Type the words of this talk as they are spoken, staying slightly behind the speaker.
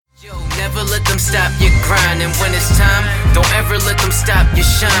ever let them stop your grind. And when it's time, don't ever let them stop your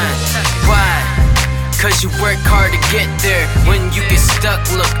shine. Why? Cause you work hard to get there. When you get stuck,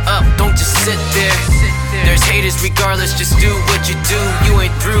 look up, don't just sit there. There's haters regardless, just do what you do. You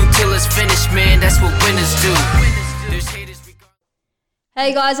ain't through till it's finished, man, that's what winners do. There's haters regardless.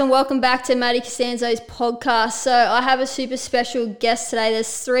 Hey guys, and welcome back to Maddie Costanzo's podcast. So I have a super special guest today.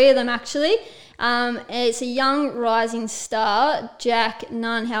 There's three of them actually. It's a young rising star, Jack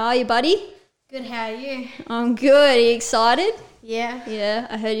Nunn. How are you, buddy? Good, how are you? I'm good. Are you excited? Yeah. Yeah,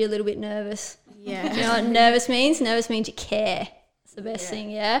 I heard you're a little bit nervous. Yeah. Do you know what nervous means? Nervous means you care. It's the best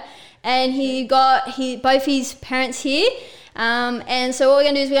thing, yeah? And he got both his parents here. And so what we're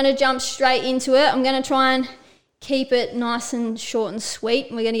going to do is we're going to jump straight into it. I'm going to try and keep it nice and short and sweet.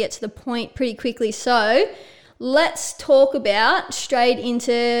 And we're going to get to the point pretty quickly. So let's talk about straight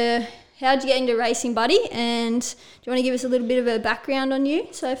into how did you get into racing, buddy? And do you want to give us a little bit of a background on you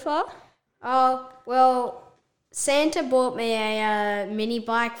so far? Oh, well, Santa bought me a mini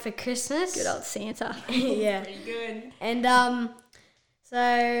bike for Christmas. Good old Santa. Yeah. Pretty good. And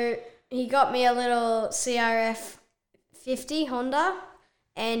so he got me a little CRF 50 Honda.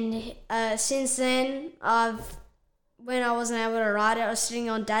 And since then, when I wasn't able to ride it, I was sitting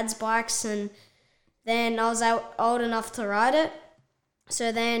on Dad's bikes, and then I was old enough to ride it.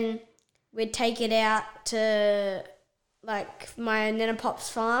 So then we'd take it out to like my Nana Pop's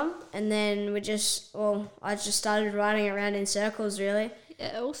farm, and then I just started riding around in circles, really.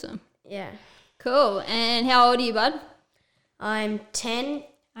 Yeah, awesome. Yeah. Cool. And how old are you, bud? I'm 10,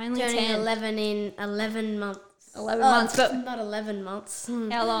 Only turning 10. 11 in 11 months. 11 months, but Not 11 months.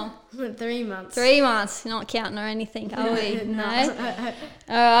 how long? 3 months. 3 months. You're not counting or anything, are we? No.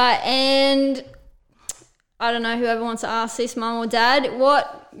 All right. And I don't know, whoever wants to ask this, mum or dad,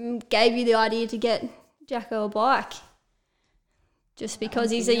 what gave you the idea to get Jacko a bike? Just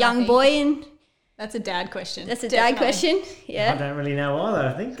because he's a young boy, and That's a dad question. that's a dad question? I Yeah. don't really know either,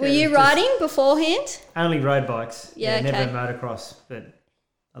 I think. Were It you was just riding beforehand? Only road bikes. Yeah, okay. Never motocross. But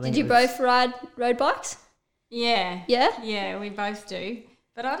I think Did you both ride road bikes? Yeah. Yeah? Yeah, we both do.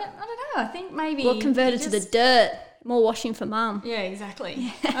 But I don't know. I think maybe Well, converted to the dirt. More washing for mum. Yeah,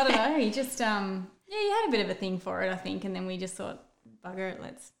 exactly. I don't know. He just he had a bit of a thing for it, I think, and then we just thought, bugger it,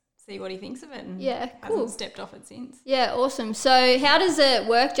 let's see what he thinks of it, and Yeah, cool. hasn't stepped off it since. Yeah, awesome. So how does it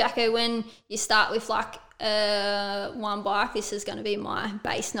work, Jacko, when you start with like one bike? This is going to be my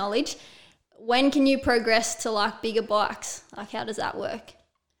base knowledge. When can you progress to like bigger bikes? Like how does that work?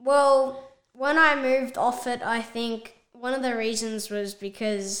 Well, when I moved off it, I think one of the reasons was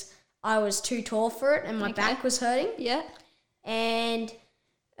because I was too tall for it and my back was hurting. Yeah. And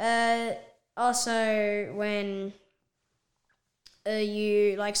also when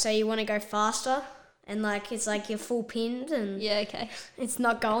you, like, say you want to go faster and, like, it's like you're full pinned and Yeah, okay. it's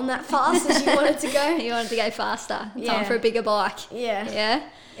not going that fast as you want it to go. You wanted to go faster. Time Yeah. for a bigger bike. Yeah. Yeah?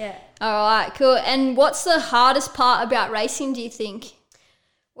 Yeah. All right, cool. And what's the hardest part about racing, do you think?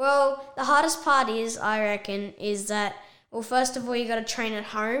 Well, the hardest part is, I reckon, is that, well, first of all, you got to train at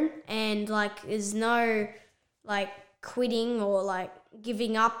home, and like, there's no like quitting or like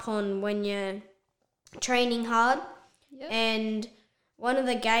giving up on when you're training hard. Yep. And one of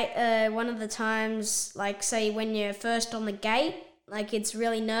the times, like, say when you're first on the gate, like, it's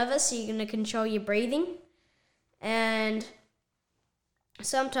really nervous, so you're gonna control your breathing, and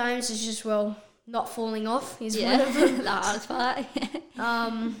sometimes it's just not falling off is one of them. The hardest part.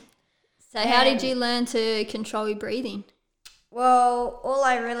 So And- how did you learn to control your breathing? Well, all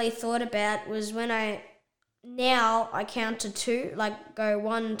I really thought about was when I count to 2, like go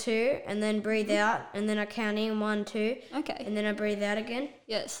 1, 2, and then breathe out, and then I count in 1, 2, Okay. and then I breathe out again.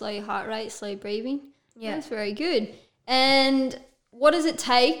 Yeah, slow your heart rate, slow breathing. Yeah. That's very good. And what does it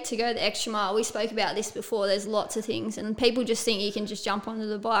take to go the extra mile? We spoke about this before. There's lots of things, and people just think you can just jump onto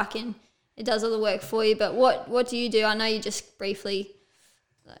the bike and it does all the work for you. But what do you do? I know you just briefly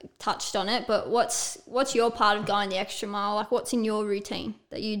touched on it, but what's your part of going the extra mile? Like, what's in your routine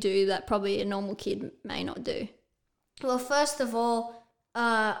that you do that probably a normal kid may not do? Well, first of all,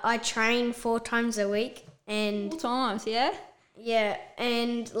 I train 4 times a week, and 4 times, yeah? yeah,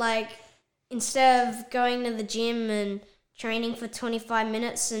 and like instead of going to the gym and training for 25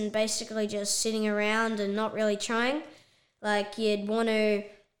 minutes and basically just sitting around and not really trying, like you'd want to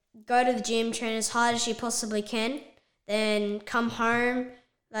go to the gym, train as hard as you possibly can, then come home.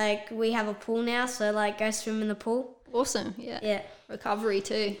 Like, we have a pool now, so like go swim in the pool. Awesome, yeah. Yeah. Recovery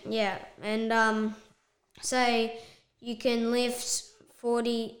too. Yeah, and say you can lift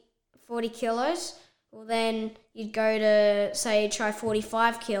 40 kilos, well then you'd go to, say, try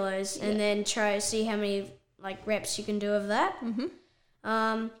 45 kilos and then try to see how many like reps you can do of that.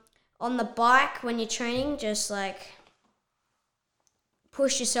 on the bike when you're training, just like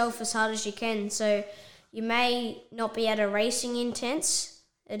push yourself as hard as you can. So you may not be at a racing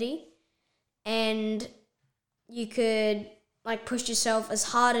intensity, and you could like push yourself as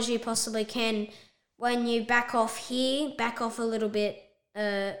hard as you possibly can. When you back off here, back off a little bit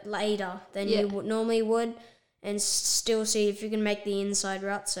later than you normally would, and still see if you can make the inside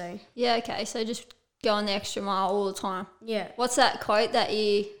rut. So Yeah, okay. So just going the extra mile all the time. yeah. What's that quote that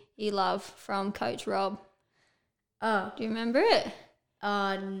you love from Coach Rob? Oh, Do you remember it?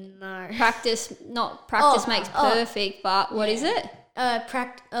 no. Practice makes oh. perfect, but what is it?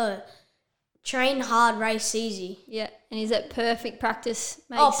 Train hard, race easy. Yeah, and is it perfect practice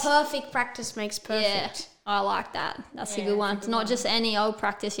makes... Oh, perfect practice makes perfect. Yeah, I like that. That's a good one. It's not just any old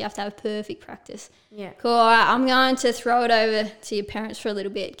practice. You have to have perfect practice. Yeah. Cool. All right, I'm going to throw it over to your parents for a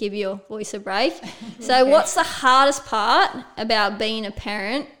little bit, give your voice a break. So what's the hardest part about being a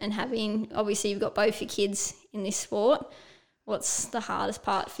parent and having, obviously you've got both your kids in this sport. What's the hardest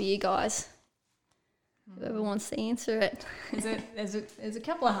part for you guys? Whoever wants to answer it. There's a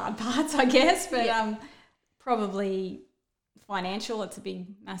couple of hard parts, I guess, but probably financial. It's a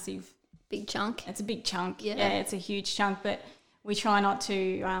massive. Big chunk. It's a big chunk. Yeah. Yeah, it's a huge chunk, but we try not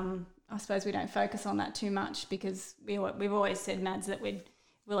to. I suppose we don't focus on that too much because we've always said, Mads, that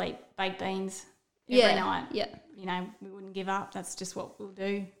we'll eat baked beans every night. Yeah. You know, we wouldn't give up. That's just what we'll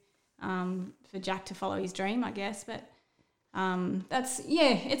do for Jack to follow his dream, I guess. But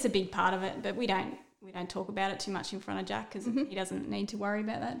it's a big part of it. But we don't talk about it too much in front of Jack because he doesn't need to worry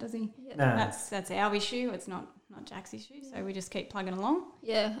about that, does he? Yeah. No. That's our issue. It's not Jack's issue. So we just keep plugging along.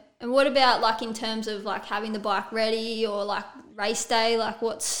 Yeah. And what about like in terms of like having the bike ready or like race day? Like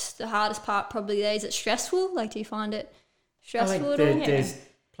what's the hardest part probably there? Is it stressful? Like do you find it I think stressful at all? there's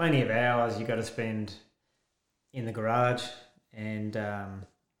plenty of hours you got to spend in the garage, and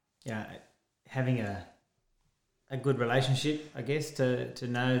having a good relationship, I guess, to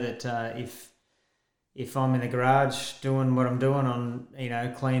know that if I'm in the garage doing what I'm doing on,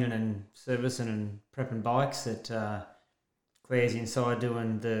 cleaning and servicing and prepping bikes, that Claire's inside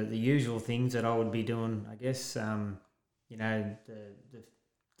doing the usual things that I would be doing, I guess, the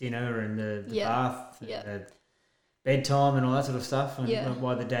dinner and the bath, and the bedtime and all that sort of stuff, and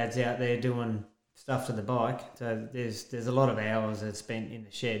while the dad's out there doing stuff to the bike. So there's a lot of hours that's spent in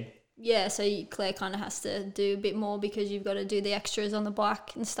the shed. Yeah, so Claire kind of has to do a bit more because you've got to do the extras on the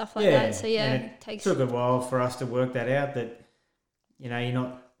bike and stuff like that. So and it takes... took a while for us to work that out, that, you're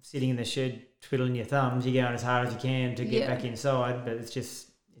not sitting in the shed twiddling your thumbs. You're going as hard as you can to get back inside, but it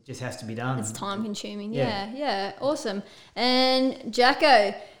just has to be done. It's time consuming. Yeah. Yeah, awesome. And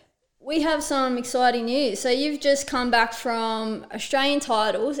Jacko, we have some exciting news. So you've just come back from Australian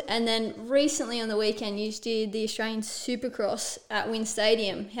titles, and then recently on the weekend you did the Australian Supercross at Wynn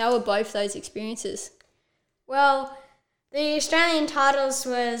Stadium. How were both those experiences? Well, the Australian titles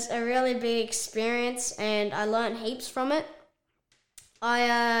was a really big experience, and I learnt heaps from it.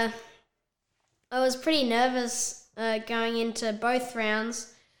 I was pretty nervous going into both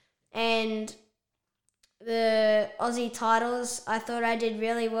rounds, and the Aussie titles, I thought I did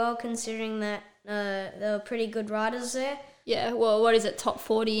really well considering that there were pretty good riders there. Yeah, well, what is it, top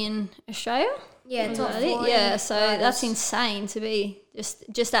 40 in Australia? Yeah, Was top that it? 40 Yeah, so riders. that's insane to be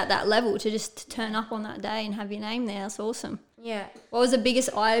just at that level, to just turn up on that day and have your name there. That's awesome. Yeah. What was the biggest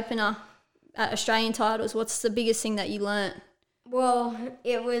eye-opener at Australian titles? What's the biggest thing that you learnt? Well,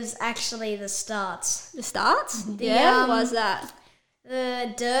 it was actually the starts. The starts? The, Why was that?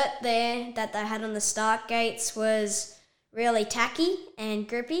 The dirt there that they had on the start gates was really tacky and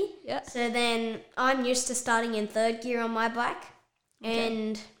grippy. Yeah. So then I'm used to starting in third gear on my bike,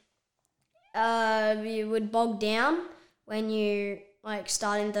 and you would bog down when you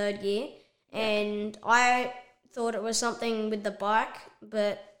start in third gear. And I thought it was something with the bike,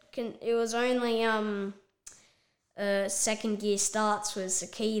 but it was only second gear starts was the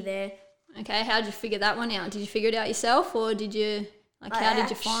key there. Okay, how did you figure that one out? Did you figure it out yourself, or did you, how did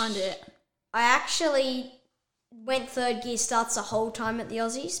you find it? I actually went third gear starts the whole time at the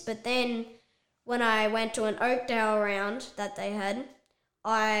Aussies, but then when I went to an Oakdale round that they had,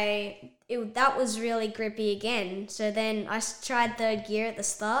 that was really grippy again. So then I tried third gear at the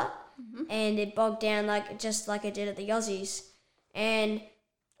start, and it bogged down just like it did at the Aussies. And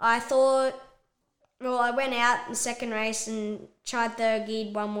I thought, well, I went out in the second race and tried third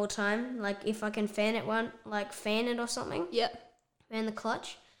gear one more time, if I can fan it or something. Yep. Fan the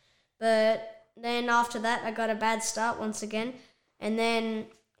clutch. But then after that, I got a bad start once again. And then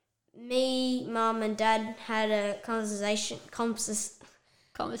me, Mum and Dad had a conversation,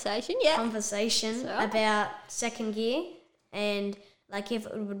 Conversation, yeah. conversation So? about second gear and like if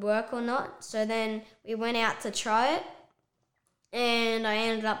it would work or not. So then we went out to try it, and I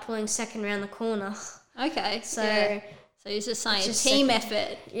ended up pulling second round the corner. Okay. So So you're just saying It's just team second.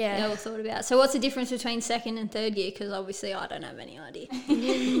 effort. Yeah. You all thought about. So what's the difference between second and third gear? Because obviously I don't have any idea.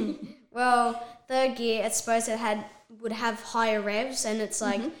 well, third gear, I suppose would have higher revs, and it's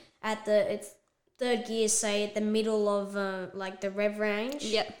like it's third gear, say at the middle of like the rev range.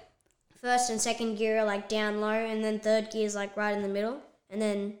 Yep. First and second gear are like down low, and then third gear is like right in the middle, and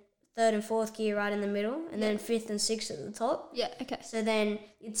then third and fourth gear right in the middle, and then fifth and sixth at the top. Yeah. Okay. So then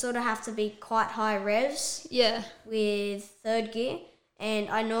you'd sort of have to be quite high revs Yeah. with third gear, and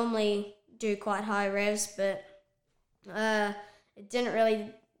I normally do quite high revs, but it didn't really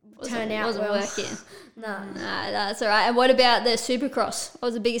turn out wasn't well. working. No. Nah, that's all right. And what about the Supercross? What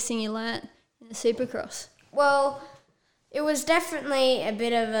was the biggest thing you learnt in the Supercross? Well, it was definitely a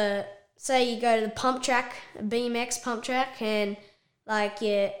bit of a, say you go to the pump track, a BMX pump track, and like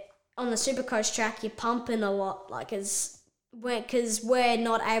you're on the Supercoach track, you're pumping a lot, like because we're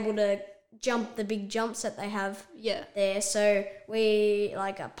not able to jump the big jumps that they have Yeah. there, so we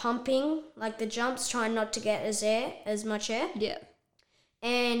like are pumping like the jumps, trying not to get as much air. Yeah.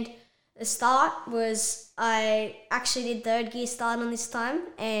 And the start was, I actually did third gear start on this time,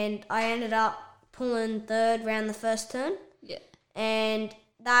 and I ended up pulling third round the first turn, Yeah. and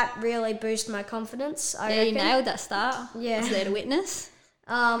that really boosted my confidence. I Yeah, reckon. you nailed that start. Yeah. I was there to witness.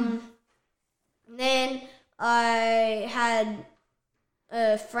 Then I had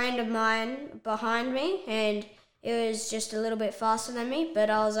a friend of mine behind me, and it was just a little bit faster than me, but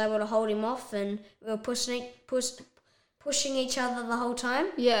I was able to hold him off, and we were pushing each other the whole time,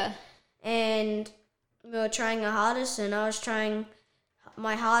 Yeah. and we were trying our hardest, and I was trying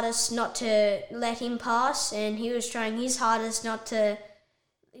my hardest not to let him pass, and he was trying his hardest to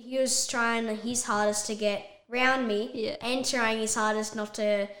get round me, Yeah. and trying his hardest not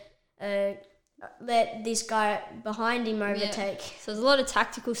to let this guy behind him overtake. So there's a lot of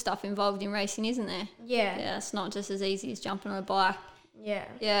tactical stuff involved in racing, isn't there? Yeah, Yeah, it's not just as easy as jumping on a bike. yeah.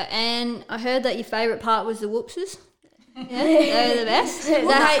 Yeah, and I heard that your favourite part was the whoopses. Yeah, they were the best.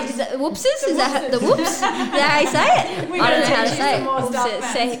 Is that whoopses? Is that the whoops? Is that how you say it? I don't know how to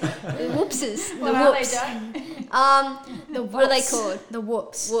say it. Whoopses. The whoops. What are they called? The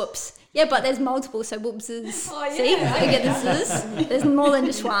whoops. Whoops. Yeah, but there's multiple, so whoopses. Oh, yeah. See, I get this. There's more than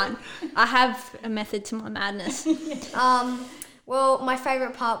just one. I have a method to my madness. Well, my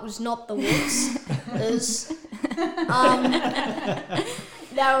favourite part was not the whoops.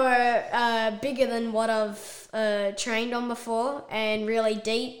 They were bigger than what I've trained on before, and really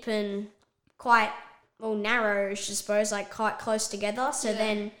deep and quite narrow, I suppose, like quite close together. So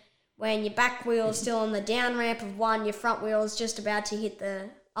then when your back wheel is still on the down ramp of one, your front wheel is just about to hit the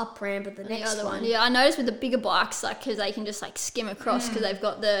up ramp of the next other one. Yeah, I noticed with the bigger bikes, like, because they can just like skim across because they've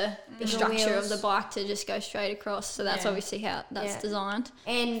got the structure wheels. of the bike to just go straight across. So that's obviously how that's Yeah. designed.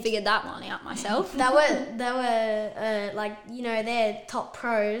 And Figured that one out myself. they were like, you know, they're top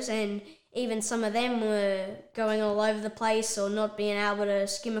pros, and even some of them were going all over the place or not being able to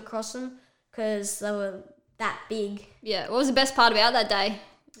skim across them because they were that big. Yeah, what was the best part about that day?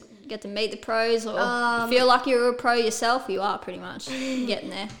 Get to meet the pros, or feel like you're a pro yourself? You are pretty much getting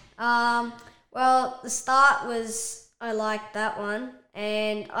there. Well, the start was, I liked that one,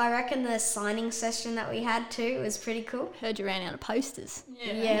 and I reckon the signing session that we had too was pretty cool. Heard you ran out of posters.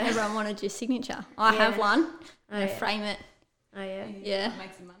 Yeah. Everyone wanted your signature. I have one. I'm gonna yeah. frame it. Oh yeah. Yeah,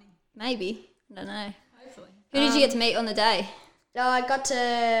 Make some money, maybe. I don't know. hopefully. Who did you get to meet on the day? I got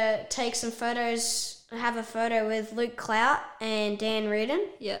to take some photos. I have a photo with Luke Clout and Dan Reardon,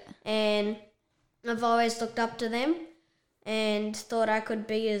 Yeah. and I've always looked up to them and thought I could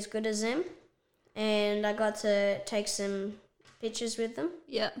be as good as them. And I got to take some pictures with them,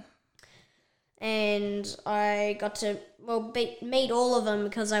 Yeah. and I got to meet all of them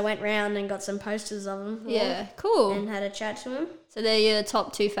because I went round and got some posters of them. Yeah. Cool. And had a chat to them. So they're your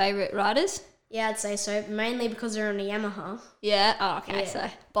top two favourite riders? Yeah, I'd say so. Mainly because they're on a Yamaha. Yeah. Oh, okay. Yeah. So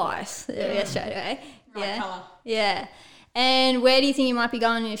bias. Yeah, straight away. Right Yeah. colour. Yeah. And where do you think you might be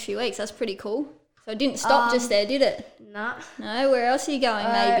going in a few weeks? That's pretty cool. So it didn't stop just there, did it? Nah. No. Where else are you going?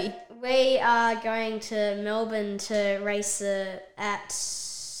 Maybe. We are going to Melbourne to race at,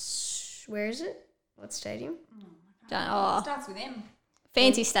 where is it? What stadium? Starts with M.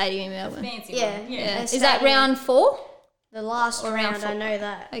 Fancy stadium in Melbourne. Fancy Yeah. one. Yeah. It's Is that stadium. round 4? The last Or round round, I four. know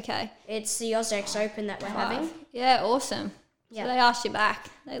that. Okay. It's the Ozx Open that we're having. Yeah. Awesome. Yeah. So they asked you back.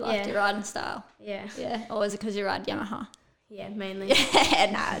 They liked Yeah. your riding style. Yeah. Yeah. Or is it because you ride Yamaha? Yeah, mainly.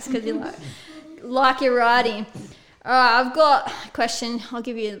 Yeah, nah, it's because you like your riding. All right, I've got a question. I'll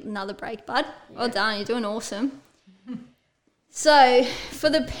give you another break, bud. Well done. You're doing awesome. So for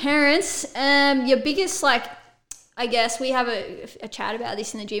the parents, your biggest, like, I guess we have a chat about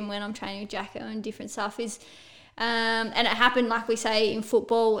this in the gym when I'm training with Jacko and different stuff is, and it happened, like we say, in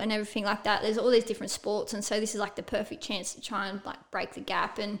football and everything like that. There's all these different sports, and so this is like the perfect chance to try and like break the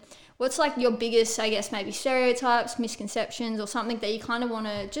gap. And what's like your biggest, I guess, maybe stereotypes, misconceptions, or something that you kind of want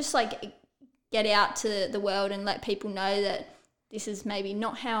to just like get out to the world and let people know that this is maybe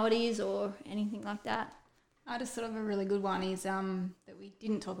not how it is, or anything like that? I just sort of a really good one is that we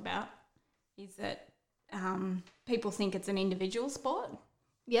didn't talk about is that people think it's an individual sport.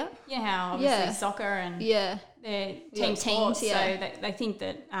 Yeah. You know how obviously soccer and they're team sports, so they think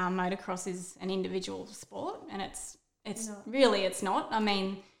that motocross is an individual sport, and it's really it's not. I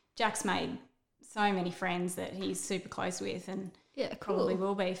mean, Jack's made so many friends that he's super close with, and probably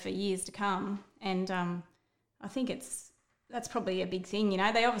will be for years to come. And I think that's probably a big thing. You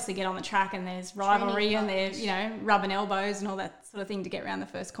know, they obviously get on the track and there's rivalry and they're, you know, rubbing elbows and all that sort of thing to get around the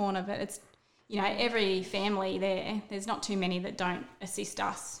first corner. But it's, you know, every family there's not too many that don't assist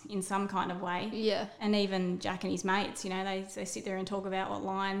us in some kind of way. Yeah. And even Jack and his mates, you know, they sit there and talk about what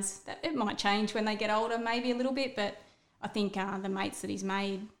lines that it might change when they get older, maybe a little bit. But I think the mates that he's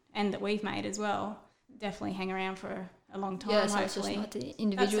made and that we've made as well definitely hang around for a long time, so hopefully. It's just not the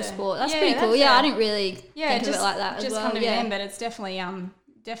individual sport. That's pretty cool. I didn't really think of it like that as well. Just come to them, but it's definitely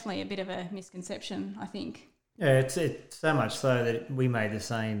a bit of a misconception, I think. Yeah, it's so much so that we made the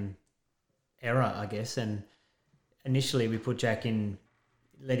same error, I guess. And initially we put Jack in,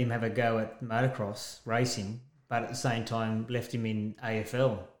 let him have a go at motocross racing, but at the same time left him in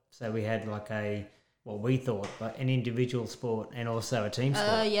AFL. So we had like what we thought, like an individual sport and also a team sport.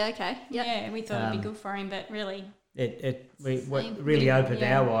 Okay. Yep. Yeah, we thought it'd be good for him, but really... What really opened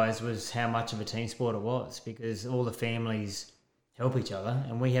our eyes was how much of a team sport it was, because all the families help each other,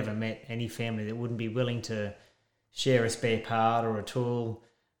 and we haven't met any family that wouldn't be willing to share a spare part or a tool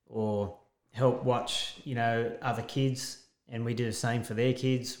or help watch, you know, other kids, and we do the same for their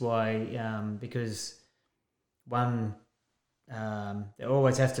kids. Why? Because one, there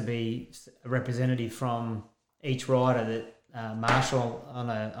always has to be a representative from each rider that marshal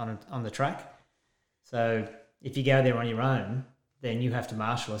on the track. So if you go there on your own, then you have to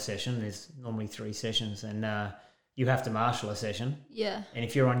marshal a session. There's normally 3 sessions, and you have to marshal a session. Yeah. And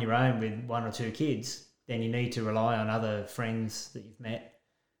if you're on your own with 1 or 2 kids, then you need to rely on other friends that you've met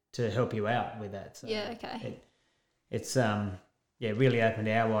to help you out with that. So it's really opened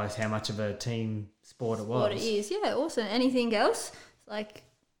our eyes how much of a team sport it was. What it is, awesome. Anything else? Like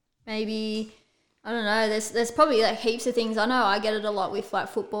maybe, I don't know, there's probably like heaps of things. I know I get it a lot with like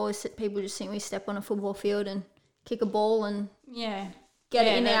football. Is people just think we step on a football field and kick a ball and get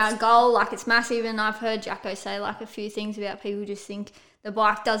it in our goal like it's massive. And I've heard Jacko say like a few things about people just think the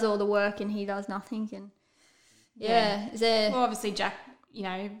bike does all the work and he does nothing. And is there... Well, obviously Jack, you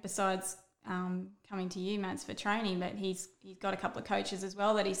know, besides coming to you, Mads, for training, but he's got a couple of coaches as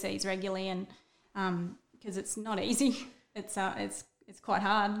well that he sees regularly, and because it's not easy. It's quite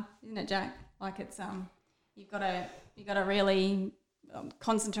hard, isn't it, Jack? Like it's you've got to really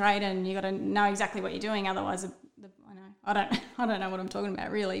concentrate, and you've got to know exactly what you're doing. Otherwise, I don't know what I'm talking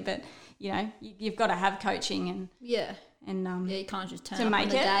about really, but you know you've got to have coaching and you can't just turn to up make on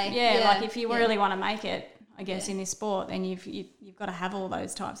the it. day. Like if you really want to make it, I guess in this sport, then you've got to have all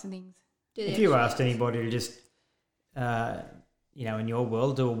those types of things. If you asked anybody to just in your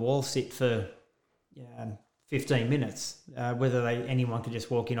world do a wall sit for 15 minutes, whether anyone could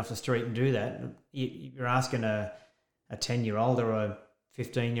just walk in off the street and do that, you're asking a 10-year-old or a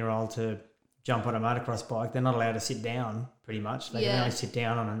 15-year-old to jump on a motocross bike. They're not allowed to sit down pretty much. They can only sit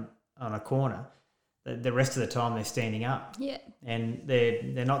down on a corner. The rest of the time they're standing up. Yeah. And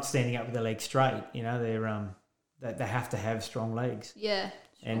they're not standing up with their legs straight. You know, they have to have strong legs. Yeah,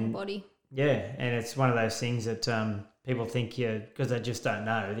 strong body. Yeah, and it's one of those things that people think because they just don't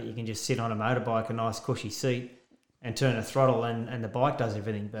know that you can just sit on a motorbike, a nice cushy seat, and turn a throttle and the bike does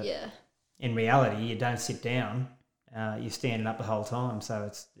everything. But in reality, you don't sit down. You're standing up the whole time. So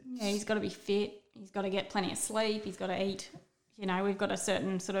it's he's got to be fit. He's got to get plenty of sleep. He's got to eat. You know, we've got a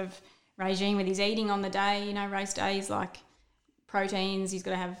certain sort of regime with his eating on the day. You know, race days, like proteins. He's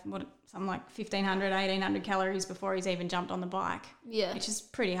got to have something like 1,500, 1,800 calories before he's even jumped on the bike. Yeah. Which is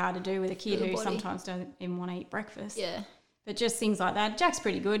pretty hard to do with a kid who sometimes doesn't even want to eat breakfast. Yeah. But just things like that. Jack's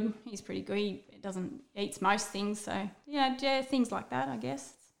pretty good. He's pretty good. He eats most things. So, things like that, I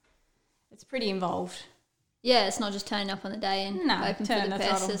guess. It's pretty involved. Yeah, it's not just turning up on the day and hoping for the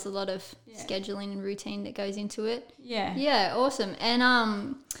best. There's a lot of scheduling and routine that goes into it. Yeah. Yeah, awesome.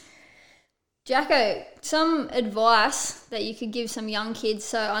 And Jacko, some advice that you could give some young kids.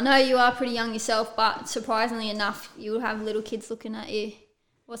 So I know you are pretty young yourself, but surprisingly enough, you will have little kids looking at you.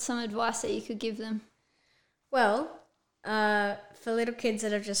 What's some advice that you could give them? Well, for little kids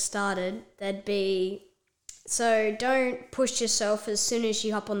that have just started, that'd be, so don't push yourself as soon as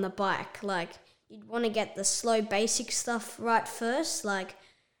you hop on the bike. Like, you'd want to get the slow basic stuff right first. Like,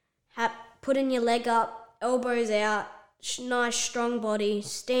 putting your leg up, elbows out, nice strong body,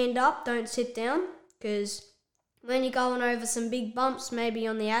 stand up, don't sit down, because when you're going over some big bumps, maybe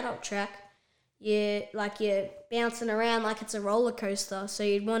on the adult track, you're bouncing around like it's a roller coaster. So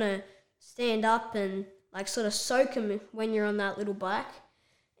you'd want to stand up and like sort of soak them when you're on that little bike.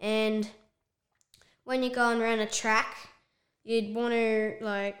 And when you're going around a track, you'd want to,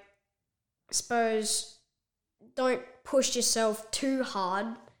 like, I suppose, don't push yourself too hard,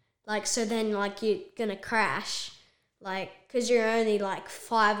 like, so then, like, you're gonna crash, like, because you're only like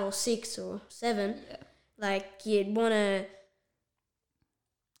 5 or 6 or 7. Yeah. Like, you'd want to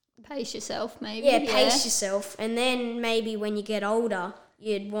pace yourself, maybe. Yeah, pace yourself, and then maybe when you get older,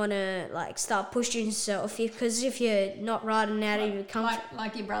 you'd want to, like, start pushing yourself, because if you're not riding out of your comfort...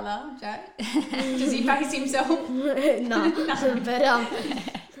 Like your brother, Jack? Does he pace himself? No.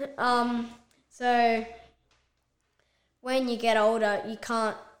 But, so when you get older, you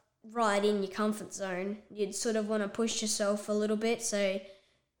can't ride in your comfort zone. You'd sort of want to push yourself a little bit, so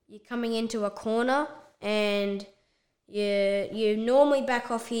you're coming into a corner, and you normally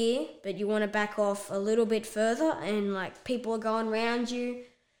back off here, but you want to back off a little bit further, and like people are going around you,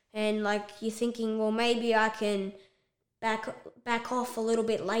 and like you're thinking, well, maybe I can back off a little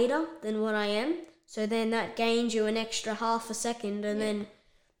bit later than what I am. So then that gains you an extra half a second, and then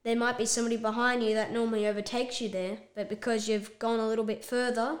there might be somebody behind you that normally overtakes you there, but because you've gone a little bit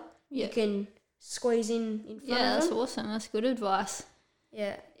further, you can squeeze in front of them. Yeah, that's awesome. That's good advice.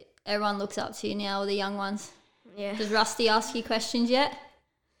 Yeah. Everyone looks up to you now, all the young ones. Yeah. Does Rusty ask you questions yet?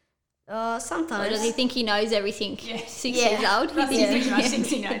 Sometimes. Or does he think he knows everything? Yeah. 6 years old? Rusty pretty much thinks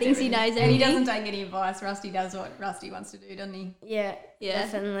he knows thinks he knows everything. And he doesn't take any advice. Rusty does what Rusty wants to do, doesn't he? Yeah,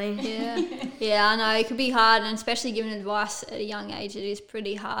 definitely. Yeah, I know. It could be hard, and especially giving advice at a young age, it is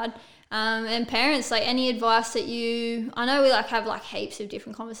pretty hard. And parents, like, any advice that I know we like have like heaps of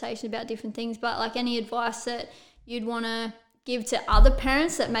different conversations about different things, but like any advice that you'd want to give to other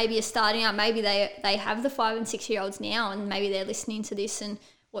parents that maybe are starting out, maybe they have the 5 and 6 year olds now, and maybe they're listening to this, and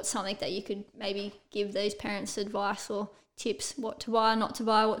what's something that you could maybe give these parents advice or tips, what to buy, not to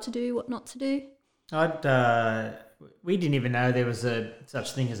buy, what to do, what not to do? We didn't even know there was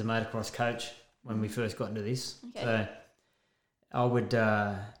such thing as a motocross coach when we first got into this. Okay. So I would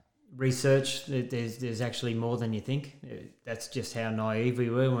research. There's actually more than you think. That's just how naive we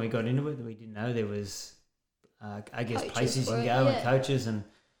were when we got into it. We didn't know there was, I guess, coaches, places you can go and coaches, and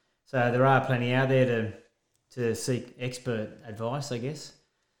so there are plenty out there to seek expert advice, I guess.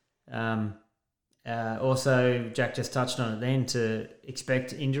 Also, Jack just touched on it then, to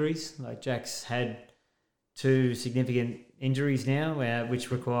expect injuries. Like, Jack's had 2 significant injuries now,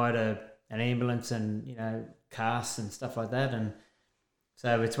 which required an ambulance and casts and stuff like that, and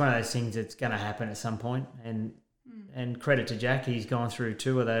so it's one of those things that's going to happen at some point. And credit to Jack, he's gone through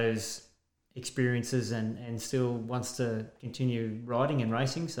 2 of those experiences and still wants to continue riding and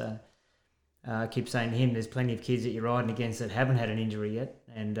racing. So I keep saying to him, there's plenty of kids that you're riding against that haven't had an injury yet,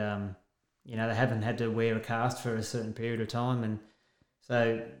 and they haven't had to wear a cast for a certain period of time, and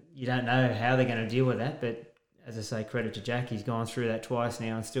so you don't know how they're going to deal with that. But as I say, credit to Jack, he's gone through that twice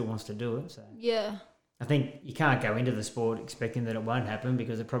now and still wants to do it. So yeah, I think you can't go into the sport expecting that it won't happen,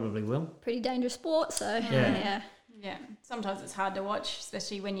 because it probably will. Pretty dangerous sport, so yeah. Sometimes it's hard to watch,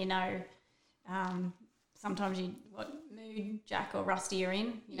 especially when sometimes what mood Jack or Rusty are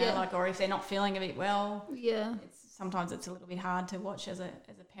in, or if they're not feeling a bit well. Yeah. Sometimes it's a little bit hard to watch as a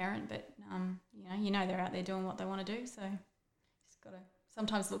parent, but they're out there doing what they want to do, so just got to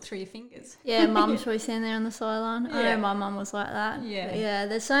sometimes look through your fingers. Yeah, mum's probably standing there on the sideline. I know my mum was like that. Yeah. But yeah,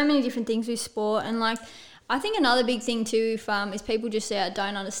 there's so many different things with sport, and like I think another big thing too is people just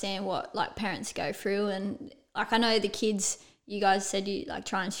don't understand what like parents go through, and like I know the kids, you guys said you like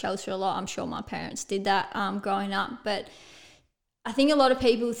try and shelter a lot. I'm sure my parents did that growing up, but I think a lot of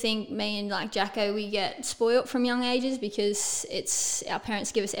people think me and like Jacko, we get spoilt from young ages because it's our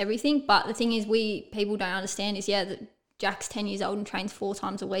parents give us everything. But the thing is, people don't understand is that Jack's 10 years old and trains 4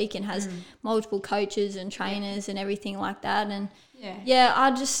 times a week and has multiple coaches and trainers and everything like that. And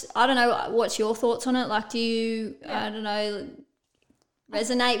I don't know, what's your thoughts on it? Like, do you, I don't know,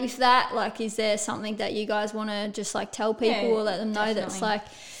 resonate with that? Like, is there something that you guys want to just like tell people or let them know that's like,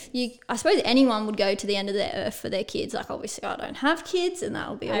 I suppose anyone would go to the end of their earth for their kids. Like, obviously I don't have kids and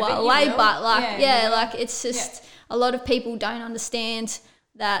that'll be a while away, but like, like it's just a lot of people don't understand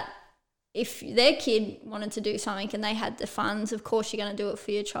that if their kid wanted to do something and they had the funds, of course you're going to do it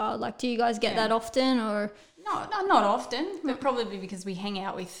for your child. Like, do you guys get that often, or? No, not often, but probably because we hang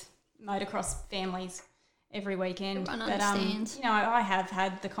out with motocross families every weekend. Everyone understands. You know, I have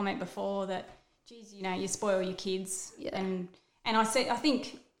had the comment before that, geez, you know, you spoil your kids, and I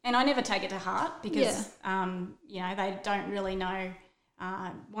think, and I never take it to heart because, you know, they don't really know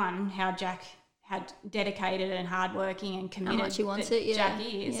one, how Jack had dedicated and hardworking and committed. How much he wants it, Jack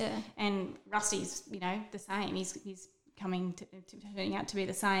is, and Rusty's, you know, the same. He's coming to turning out to be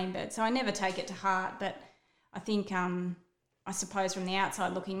the same. But so I never take it to heart. But I think, I suppose from the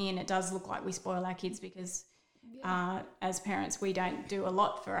outside looking in, it does look like we spoil our kids because as parents we don't do a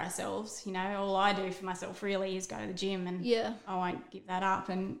lot for ourselves. You know, all I do for myself really is go to the gym, and I won't give that up.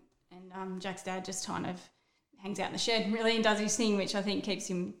 And Jack's dad just kind of hangs out in the shed really and does his thing, which I think keeps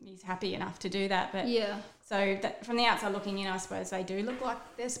him, he's happy enough to do that. But so that, from the outside looking in, I suppose they do look like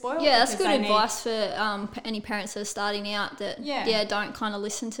they're spoiled. Yeah, that's good advice for any parents that are starting out that don't kind of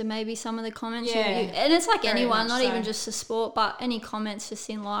listen to maybe some of the comments. And it's like Very anyone, not so. even just the sport, but any comments just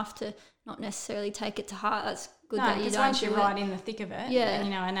in life, to not necessarily take it to heart. That's good that you don't. No, because once you're right in the thick of it, and,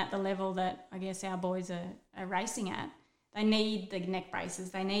 you know, and at the level that I guess our boys are racing at, they need the neck braces,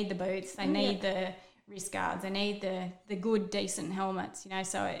 they need the boots, they need the wrist guards, they need the good decent helmets, you know.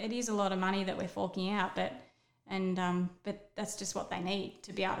 So it is a lot of money that we're forking out, but that's just what they need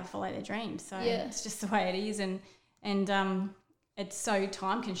to be able to follow their dreams. So it's just the way it is, and it's so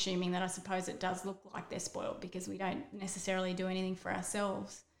time consuming that I suppose it does look like they're spoiled because we don't necessarily do anything for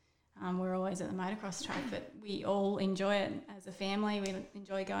ourselves. We're always at the motocross track, but we all enjoy it as a family. We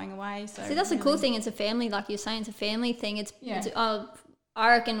enjoy going away. So see, that's the cool thing. It's a family, like you're saying. It's a family thing. It's I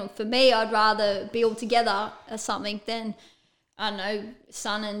reckon for me, I'd rather be all together as something than, I don't know,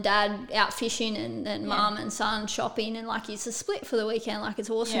 son and dad out fishing and then mum and son shopping, and like it's a split for the weekend. Like, it's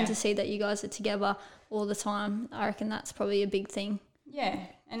awesome to see that you guys are together all the time. I reckon that's probably a big thing. Yeah.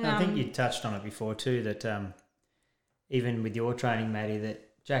 And I think you touched on it before too, that even with your training, Maddie, that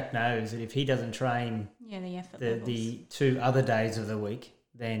Jack knows that if he doesn't train the effort the 2 other days of the week,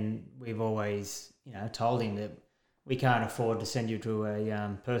 then we've always, you know, told him that we can't afford to send you to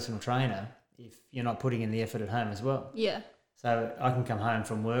a personal trainer if you're not putting in the effort at home as well. Yeah. So I can come home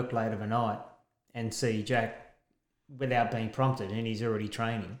from work late of a night and see Jack without being prompted, and he's already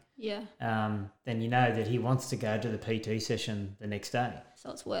training. Yeah. Then you know that he wants to go to the PT session the next day. So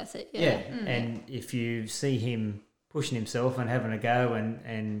it's worth it. Yeah. And if you see him pushing himself and having a go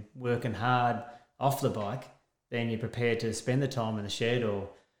and working hard off the bike, then you're prepared to spend the time in the shed, or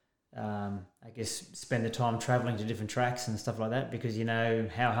I guess spend the time travelling to different tracks and stuff like that, because you know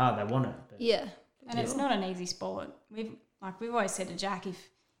how hard they want it. But and it's not an easy sport. We've always said to Jack,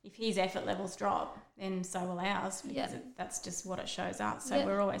 if his effort levels drop, then so will ours, because that's just what it shows up. So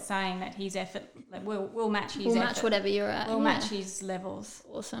we're always saying that his effort, we'll match his effort. We'll match whatever you're at. We'll match his levels.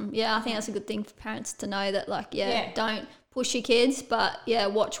 Awesome. Yeah, I think that's a good thing for parents to know, that don't push your kids, but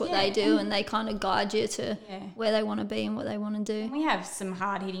watch what they do, and they kind of guide you to where they want to be and what they want to do. And we have some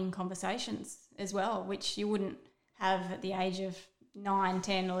hard-hitting conversations as well, which you wouldn't have at the age of 9,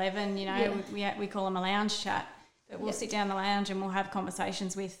 10, 11, you know. We call them a lounge chat. But we'll sit down in the lounge and we'll have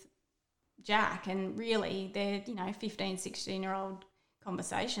conversations with Jack, and really they're, you know, 15, 16-year-old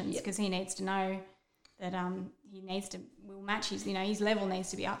conversations, because he needs to know that we'll match his, you know, his level needs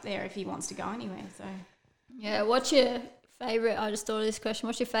to be up there if he wants to go anywhere. So what's your favourite, I just thought of this question,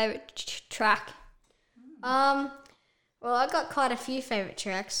 what's your favourite track? Well, I got quite a few favourite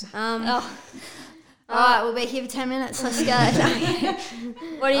tracks. All right, we'll be here for 10 minutes. Let's go.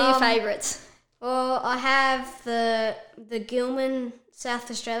 What are your favourites? Well, I have the Gilman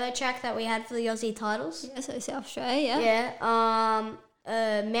South Australia track that we had for the Aussie titles. Yeah, so South Australia, Mount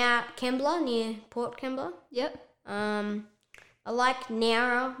Kembla near Port Kembla. Yep. I like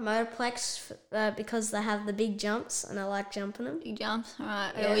Nowra Motorplex because they have the big jumps, and I like jumping them. Big jumps. All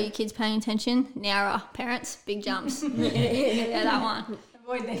right, all your kids paying attention. Nowra, parents, big jumps. Yeah, that one.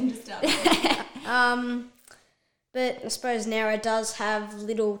 Avoid them to start. But I suppose Nowra does have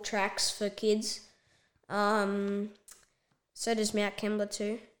little tracks for kids. So does Mount Kembla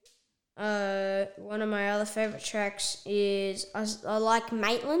too. One of my other favourite tracks is I like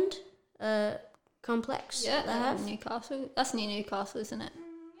Maitland complex. Yeah, they have Newcastle. That's near Newcastle, isn't it?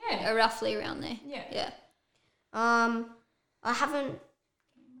 Yeah, roughly around there. Yeah. I haven't.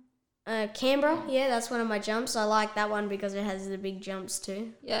 Canberra, that's one of my jumps. I like that one because it has the big jumps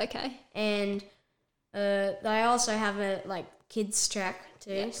too. Yeah, okay. And they also have kids track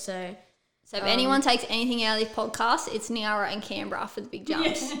too. Yeah. So if anyone takes anything out of this podcast, it's Niara and Canberra for the big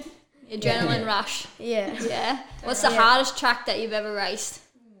jumps. Adrenaline rush. Yeah. Yeah. What's the hardest track that you've ever raced?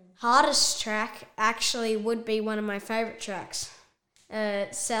 Hardest track actually would be one of my favourite tracks,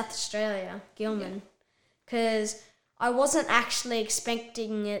 South Australia, Gilman, because I wasn't actually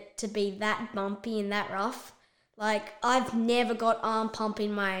expecting it to be that bumpy and that rough. Like, I've never got arm pump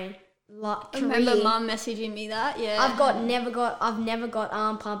in my career. I remember Mum messaging me that. Yeah, I've never got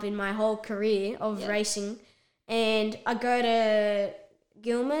arm pump in my whole career of racing, and I go to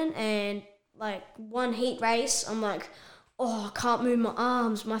Gilman and like one heat race, I'm like, oh, I can't move my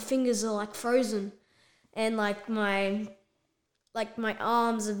arms. My fingers are like frozen, and like my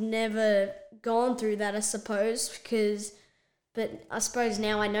arms have never gone through that, I suppose, but I suppose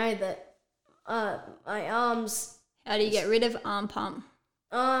now I know that my arms. How do you get rid of arm pump?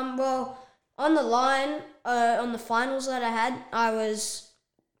 Well, on the line, on the finals that I had, I was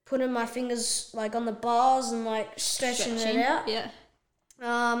putting my fingers like on the bars and like stretching it out. Yeah.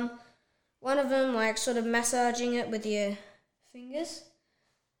 One of them like sort of massaging it with your fingers.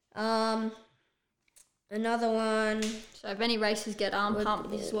 Another one. So if any racers get arm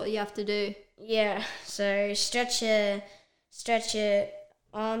pump, this is what you have to do. Yeah. So stretch your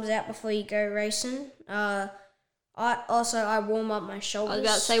arms out before you go racing. I warm up my shoulders. I was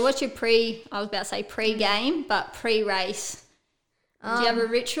about to say, what's your pre-game, but pre-race. Do you have a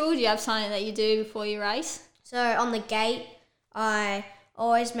ritual? Do you have something that you do before you race? So on the gate, I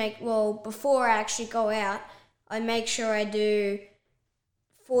always before I actually go out, I make sure I do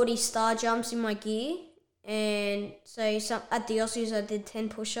 40 star jumps in my gear. And so at the Aussies, I did 10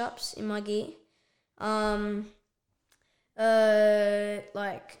 push-ups in my gear.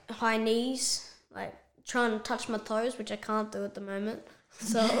 Like high knees, like trying to touch my toes, which I can't do at the moment.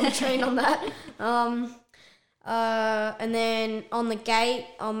 So I'll train on that. And then on the gate,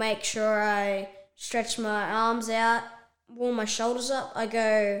 I'll make sure I stretch my arms out, warm my shoulders up. I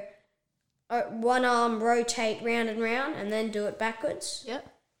go one arm rotate round and round, and then do it backwards. Yep.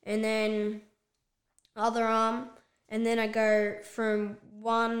 And then other arm, and then I go from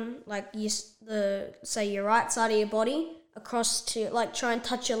one, like your right side of your body across to like try and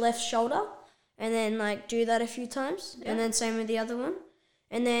touch your left shoulder, and then like do that a few times, and then same with the other one,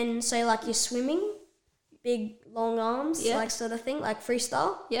 and then say like you're swimming, big long arms, like sort of thing, like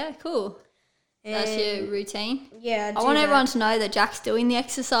freestyle. Yeah, cool. And that's your routine? Yeah, I want everyone to know that Jack's doing the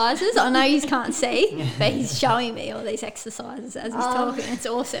exercises. I know you can't see, but he's showing me all these exercises as he's talking. It's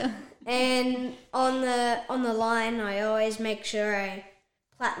awesome. And on the line, I always make sure I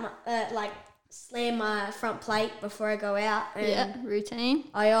slam my front plate before I go out. And routine.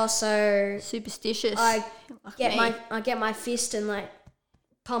 I also superstitious. I get my fist and like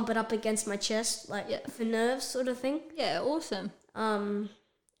pump it up against my chest, for nerves, sort of thing. Yeah, awesome.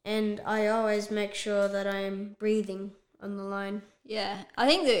 And I always make sure that I'm breathing on the line. Yeah, I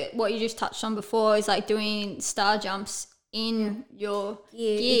think that what you just touched on before is like doing star jumps in your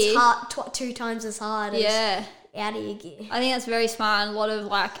gear. It's hard, 2 times as hard as out of your gear. I think that's very smart. And a lot of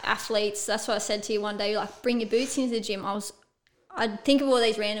like athletes, that's what I said to you one day, like bring your boots into the gym. I'd think of all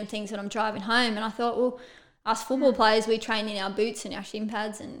these random things when I'm driving home, and I thought, well, us football players, we train in our boots and our shin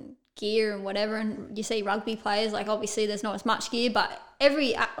pads and gear and whatever, and you see rugby players, like obviously there's not as much gear, but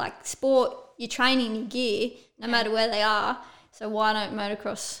every like sport you're training in gear no matter where they are. So why don't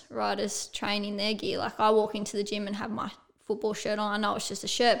motocross riders train in their gear? Like I walk into the gym and have my football shirt on. I know it's just a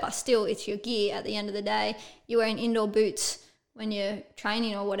shirt, but still it's your gear at the end of the day. You're wearing indoor boots when you're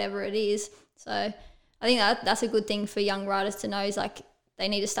training or whatever it is. So I think that's a good thing for young riders to know, is like they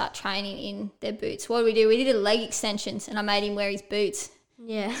need to start training in their boots. What did? We did a leg extensions and I made him wear his boots.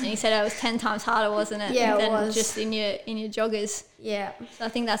 Yeah. And he said it was 10 times harder, wasn't it? Yeah, it was. Just in your joggers. Yeah. So I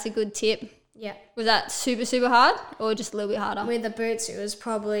think that's a good tip. Yeah. Was that super, super hard or just a little bit harder? With the boots, it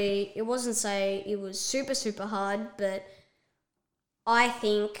wasn't say it was super, super hard, but I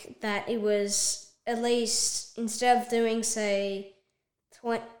think that it was at least, instead of doing, say,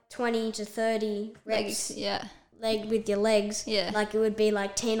 20 to 30 reps leg with your legs, like it would be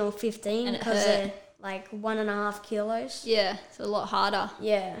like 10 or 15 because they're like 1.5 kilos. Yeah, it's a lot harder.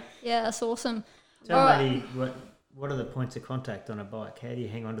 Yeah. Yeah, that's awesome. Tell me what are the points of contact on a bike? How do you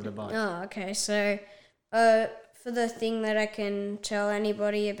hang on to the bike? Oh, okay. So for the thing that I can tell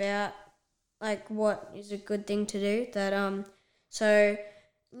anybody about, like what is a good thing to do, that so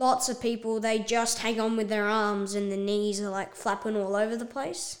lots of people, they just hang on with their arms and the knees are like flapping all over the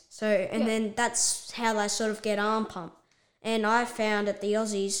place. So, and then that's how they sort of get arm pump. And I found at the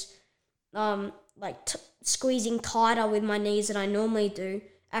Aussies, squeezing tighter with my knees than I normally do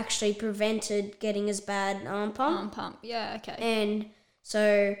actually prevented getting as bad arm pump. Arm pump, yeah, okay. And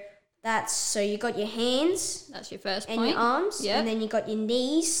so you got your hands. That's your first and point. your arms. Yep. And then you got your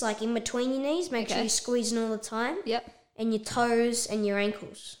knees, like in between your knees. Make sure you're squeezing all the time. Yep. And your toes and your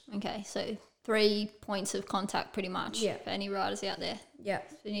ankles. Okay, so 3 points of contact pretty much for any riders out there. Yeah.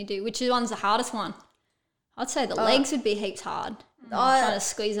 So you need to do. Which one's the hardest one? I'd say the legs would be heaps hard. Trying to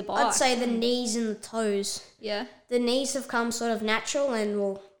squeeze a bike. I'd say the knees and the toes. Yeah. The knees have come sort of natural,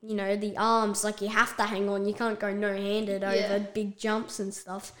 and the arms, like you have to hang on. You can't go no-handed over big jumps and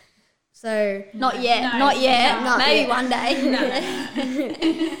stuff. So not yet. Maybe one day.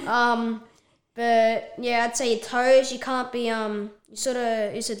 But yeah, I'd say your toes. You can't be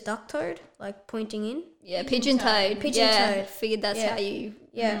is it duck-toed, like pointing in? Yeah, pigeon-toed. Pigeon-toed. Figured that's how you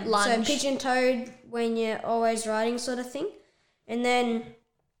So lunge. pigeon-toed when you're always riding, sort of thing. And then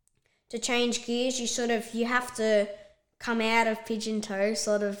to change gears, you have to come out of pigeon-toe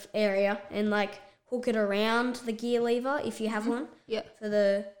sort of area and like hook it around the gear lever if you have one. Yeah. For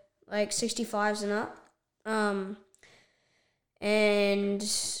the like 65s and up. And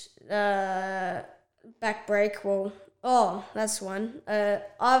back brake, that's one.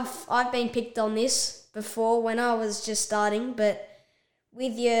 I've been picked on this before when I was just starting, but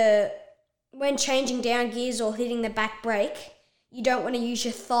when changing down gears or hitting the back brake, you don't want to use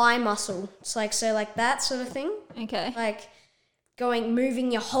your thigh muscle. It's like that sort of thing. Okay. Like moving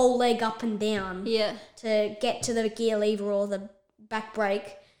your whole leg up and down. Yeah. To get to the gear lever or the back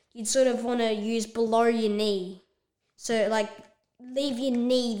brake, you'd sort of want to use below your knee. So like leave your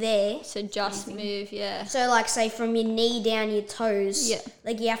knee there. So just move, yeah. So like say from your knee down your toes. Yeah.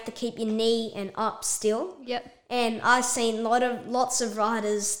 Like you have to keep your knee and up still. Yep. And I've seen lots of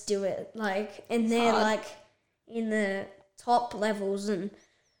riders do it, and they're like in the top levels and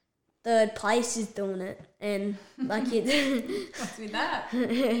third place is doing it, and like what's with that?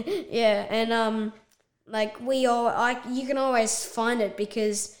 Yeah, and you can always find it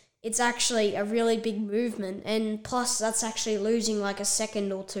because it's actually a really big movement, and plus that's actually losing like a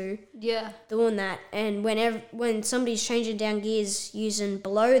second or two. Yeah. Doing that, and when somebody's changing down gears using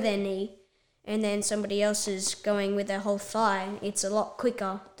below their knee, and then somebody else is going with their whole thigh, it's a lot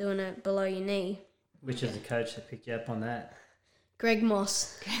quicker doing it below your knee. Which is the coach that picked you up on that? Greg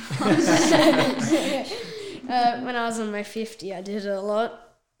Moss. When I was on my 50, I did it a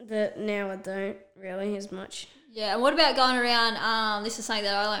lot, but now I don't really as much. Yeah, and what about going around, this is something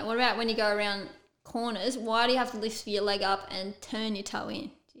that I learned, what about when you go around corners, why do you have to lift your leg up and turn your toe in?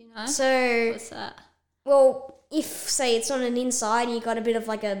 Do you know? So, what's that? Well, if, say, it's on an inside and you got a bit of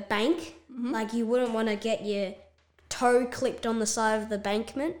like a bank, like you wouldn't want to get your toe clipped on the side of the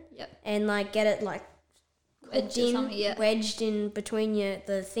bankment and like get it like wedged in between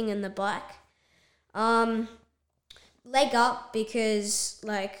the thing and the bike. Leg up because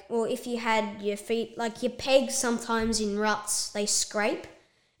if you had your feet, like your pegs sometimes in ruts, they scrape,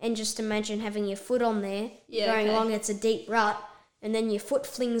 and just imagine having your foot on there going along, it's a deep rut, and then your foot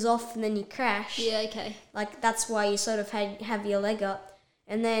flings off and then you crash. Yeah, okay. Like that's why you sort of have your leg up.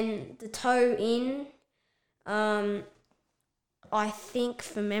 And then the toe in, I think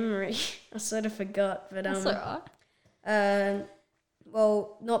from memory, I sort of forgot, but that's alright.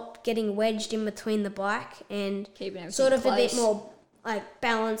 Not getting wedged in between the bike and keeping everything sort of close. A bit more like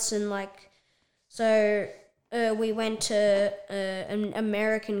balance and like. So we went to an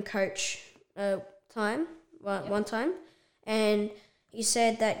American coach one time, and he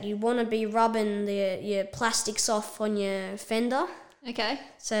said that you want to be rubbing your plastics off on your fender. Okay.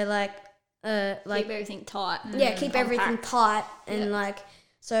 So keep everything tight. Yeah, keep everything tight and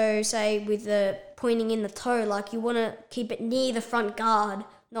so say with the pointing in the toe, like you want to keep it near the front guard,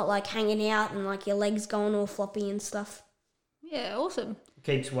 not like hanging out and like your legs going all floppy and stuff. Yeah, awesome.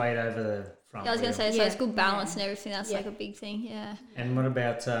 Keeps weight over the front. I was going to say, so it's good balance and everything. That's like a big thing, yeah. And what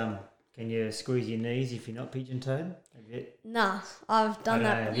about, can you squeeze your knees if you're not pigeon-toed? Nah, I've done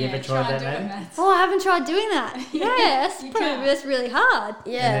that. Have you ever tried that? Oh, I haven't tried doing that. Yeah, that's really hard.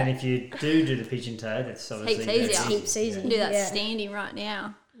 Yeah. And then if you do the pigeon-toed, that's obviously heaps easier. You can do that standing right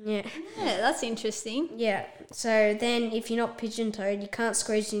now. Yeah. Yeah, that's interesting. Yeah. So then if you're not pigeon-toed, you can't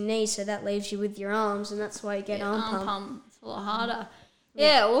squeeze your knees, so that leaves you with your arms, and that's why you get arm pump. It's a lot harder.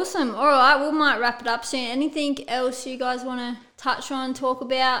 Yeah, awesome. All right, we might wrap it up soon. Anything else you guys want to touch on, talk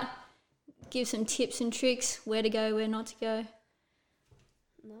about? Give some tips and tricks, where to go, where not to go?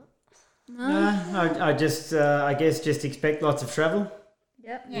 No, I guess just expect lots of travel.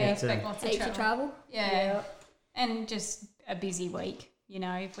 Yep. Yeah, expect lots of travel. Yeah. And just a busy week. You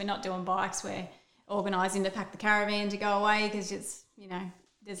know, if we're not doing bikes, we're organising to pack the caravan to go away because it's,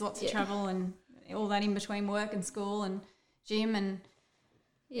 there's lots of travel and all that in between work and school and gym and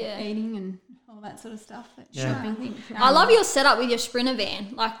eating and all that sort of stuff. I love your setup with your Sprinter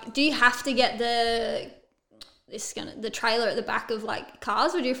van. Like, do you have to get the trailer at the back of like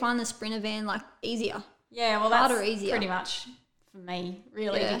cars, or do you find the Sprinter van like easier? Yeah, well, that's pretty much for me,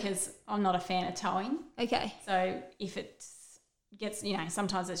 really, because I'm not a fan of towing. Okay. So if it gets,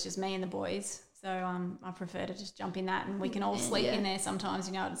 sometimes it's just me and the boys. So I prefer to just jump in that, and we can all sleep in there sometimes.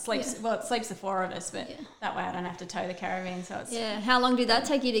 It sleeps the four of us, but that way I don't have to tow the caravan. So it's How long did that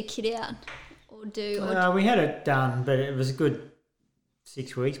take you to kit out or do? We had it done, but it was a good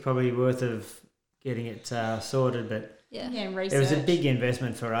 6 weeks probably worth of getting it sorted. But research. It was a big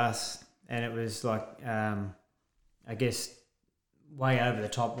investment for us, and it was like I guess way over the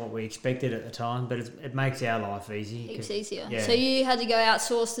top what we expected at the time. But it makes our life easy. Heaps easier. Yeah. So you had to go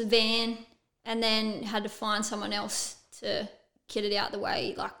outsource the van, and then had to find someone else to kit it out the way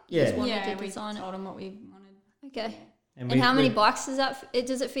you just wanted to design it. Told them what we wanted. Okay. And how many bikes does that?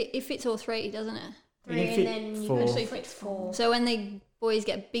 Does it fit? It fits all three, doesn't it? 3, and then you actually fit 4. So when the boys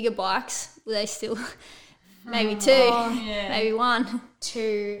get bigger bikes, will they still maybe 2, maybe 1,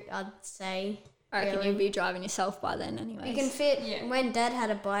 2? I'd say. I reckon you'll be driving yourself by then, anyway. You can fit. When Dad had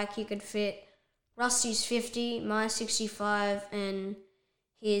a bike, you could fit Rusty's 50, my 65, and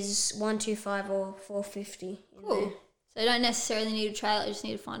his 125 or 450. Cool. So you don't necessarily need a trailer; you just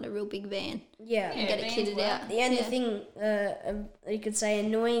need to find a real big van. Yeah. And get it kitted out. The only thing you could say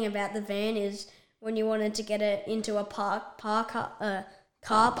annoying about the van is when you wanted to get it into a car park.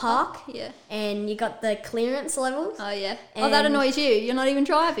 Yeah. And you got the clearance levels. Oh yeah. That annoys you. You're not even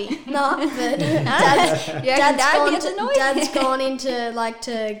driving. No, but Dad's gone into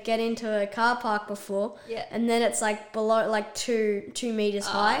to get into a car park before. Yeah. And then it's below 2 meters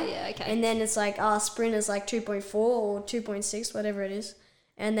high. Yeah. Okay. And then it's Sprinter's 2.4 or 2.6, whatever it is.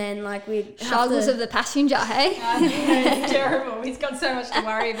 And then we struggles of the passenger, hey? It's terrible. He's got so much to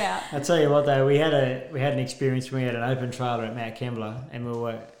worry about. I tell you what though, we had an experience when we had an open trailer at Mount Kembla, and we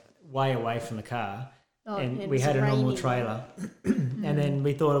were way away from the car, and we had a normal trailer, and then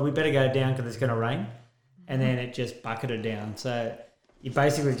we thought we better go down because it's going to rain, and then it just bucketed down. So you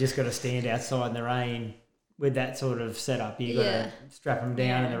basically just got to stand outside in the rain with that sort of setup. You got to strap them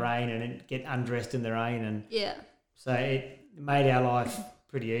down in the rain and get undressed in the rain, and so it made our life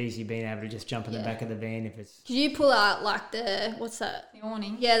pretty easy being able to just jump in the back of the van if it's... Did you pull out what's that? The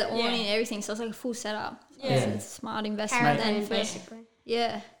awning. Yeah, the awning and everything. So it's a full setup. Yeah. It's a smart investment then. Basically.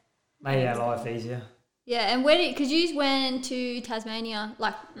 Yeah. Made our life easier. Yeah, and because you went to Tasmania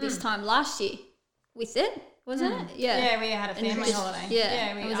this time last year with it, wasn't it? Yeah. Yeah, we had a family holiday.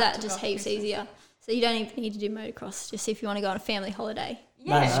 Yeah. And was that just heaps easier? So you don't even need to do motocross, just if you want to go on a family holiday.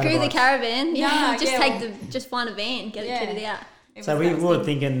 Yeah. Screw the caravan. Yeah. Just find a van, get it kitted out. So we were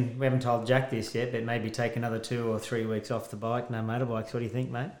thinking, we haven't told Jack this yet, but maybe take another 2 or 3 weeks off the bike, no motorbikes. What do you think,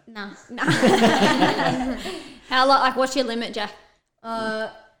 mate? No. How long? What's your limit, Jack?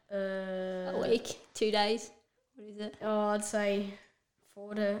 A week, 2 days. What is it? Oh, I'd say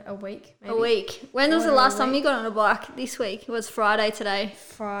 4 to a week. Maybe. A week. When was the last time you got on a bike? This week. It was Friday today.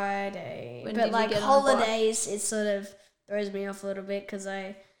 Friday. When but did you get holidays, it sort of throws me off a little bit because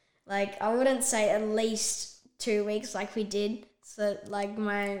I wouldn't say at least 2 weeks like we did. So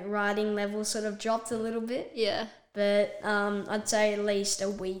my riding level sort of dropped a little bit. Yeah. But I'd say at least a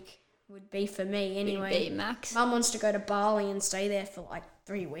week would be for me anyway. Be max. Mum wants to go to Bali and stay there for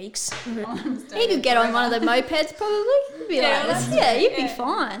 3 weeks. You could get on one of the mopeds probably. You'd be you'd be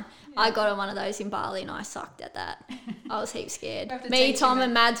fine. Yeah. I got on one of those in Bali and I sucked at that. I was heaps scared. Me, Tom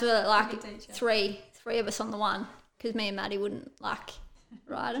and Mads were three of us on the one because me and Maddie wouldn't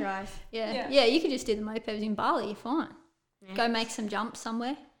ride them. Drive. Yeah, you could just do the mopeds in Bali, you're fine. Yeah. Go make some jumps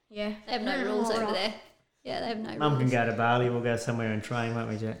somewhere. Yeah. They have no rules over there. Yeah, they have no rules. Mum can go to Bali, we'll go somewhere and train, won't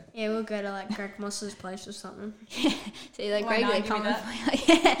we, Jack? Yeah, we'll go to Greg Moss's place or something. See, Greg, they're coming for you.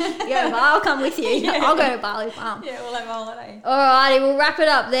 Yeah, I'll come with you. I'll go to Bali Farm. Yeah, we'll have a holiday. Alrighty, we'll wrap it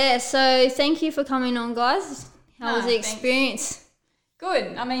up there. So thank you for coming on, guys. How was the experience?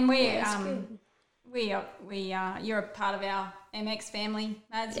 Good. I mean, you're a part of our MX family,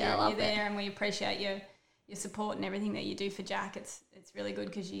 Mads. Yeah, you're there, and we appreciate your support and everything that you do for Jack. It's really good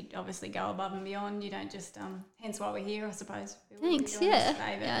because you obviously go above and beyond. You don't just hence why we're here, I suppose. Thanks. We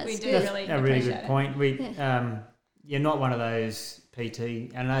do really a really good point. You're not one of those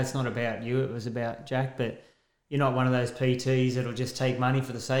PT. I know it's not about you. It was about Jack, but you're not one of those PTs that'll just take money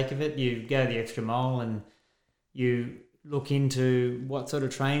for the sake of it. You go the extra mile and you look into what sort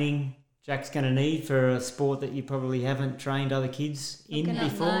of training Jack's going to need for a sport that you probably haven't trained other kids in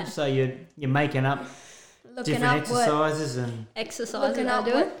before. So you're making up different exercises and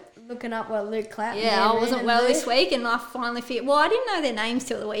looking up what Luke Clout. Yeah, I wasn't well this week, and I finally figured. Well, I didn't know their names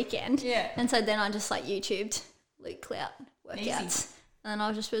till the weekend. Yeah. And so then I just YouTubed Luke Clout workouts, and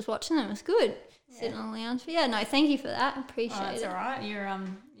I just was watching them. It was good. Sitting on the lounge. But no, thank you for that. I appreciate it. That's all right.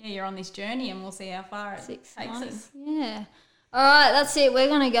 You're on this journey, and we'll see how far it takes us. Yeah. All right, that's it. We're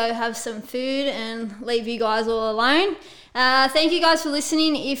going to go have some food and leave you guys all alone. Thank you guys for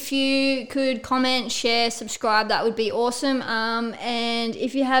listening. If you could comment, share, subscribe, that would be awesome. And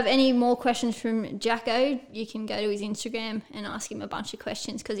if you have any more questions from Jacko, you can go to his Instagram and ask him a bunch of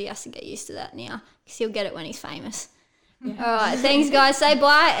questions because he has to get used to that now because he'll get it when he's famous. Yeah. All right, thanks, guys. Say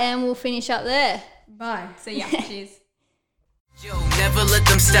bye, and we'll finish up there. Bye. See ya. Cheers. Yo, never let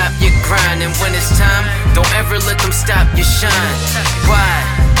them stop your grind, and when it's time, don't ever let them stop your shine. Why?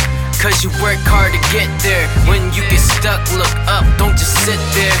 Cause you work hard to get there. When you get stuck, look up, don't just sit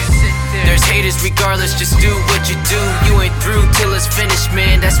there. There's haters regardless, just do what you do. You ain't through till it's finished,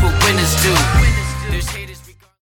 man, that's what winners do.